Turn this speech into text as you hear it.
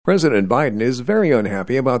President Biden is very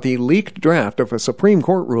unhappy about the leaked draft of a Supreme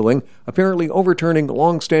Court ruling apparently overturning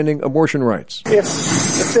long-standing abortion rights. If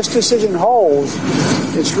this decision holds,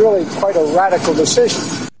 it's really quite a radical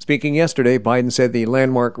decision. Speaking yesterday, Biden said the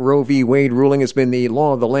landmark Roe v. Wade ruling has been the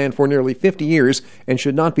law of the land for nearly 50 years and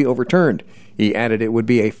should not be overturned. He added it would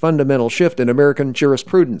be a fundamental shift in American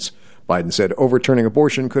jurisprudence. Biden said overturning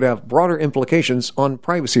abortion could have broader implications on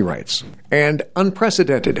privacy rights. And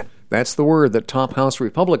unprecedented. That's the word that top House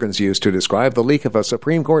Republicans used to describe the leak of a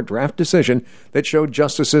Supreme Court draft decision that showed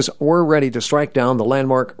justices were ready to strike down the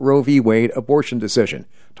landmark Roe v. Wade abortion decision.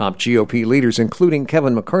 Top GOP leaders, including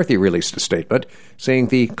Kevin McCarthy, released a statement saying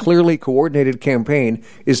the clearly coordinated campaign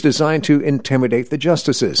is designed to intimidate the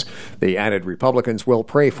justices. They added Republicans will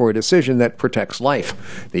pray for a decision that protects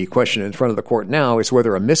life. The question in front of the court now is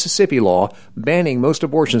whether a Mississippi law banning most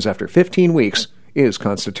abortions after 15 weeks is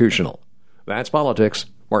constitutional. That's politics.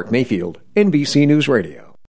 Mark Mayfield, NBC News Radio.